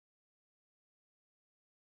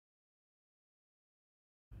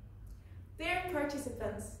Dear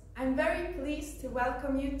participants, I'm very pleased to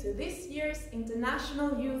welcome you to this year's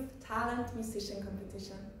International Youth Talent Musician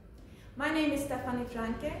Competition. My name is Stephanie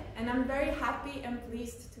Franke, and I'm very happy and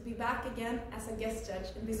pleased to be back again as a guest judge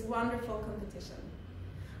in this wonderful competition.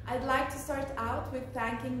 I'd like to start out with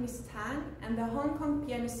thanking Ms. Tang and the Hong Kong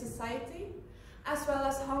Pianist Society, as well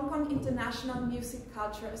as Hong Kong International Music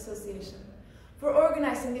Culture Association, for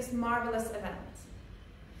organizing this marvelous event.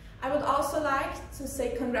 I would also like to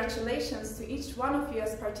say congratulations to each one of you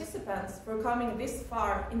as participants for coming this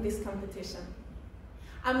far in this competition.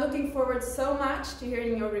 I'm looking forward so much to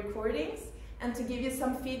hearing your recordings and to give you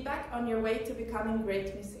some feedback on your way to becoming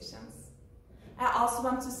great musicians. I also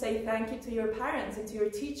want to say thank you to your parents and to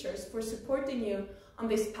your teachers for supporting you on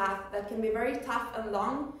this path that can be very tough and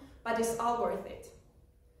long, but it's all worth it.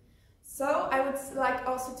 So I would like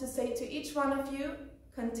also to say to each one of you,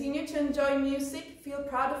 continue to enjoy music, feel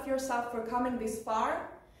proud of yourself for coming this far,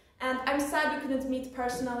 and I'm sad we couldn't meet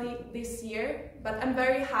personally this year, but I'm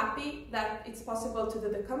very happy that it's possible to do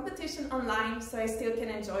the competition online so I still can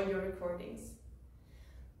enjoy your recordings.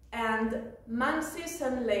 And Mansi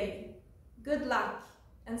Sunlei, good luck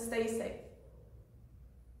and stay safe.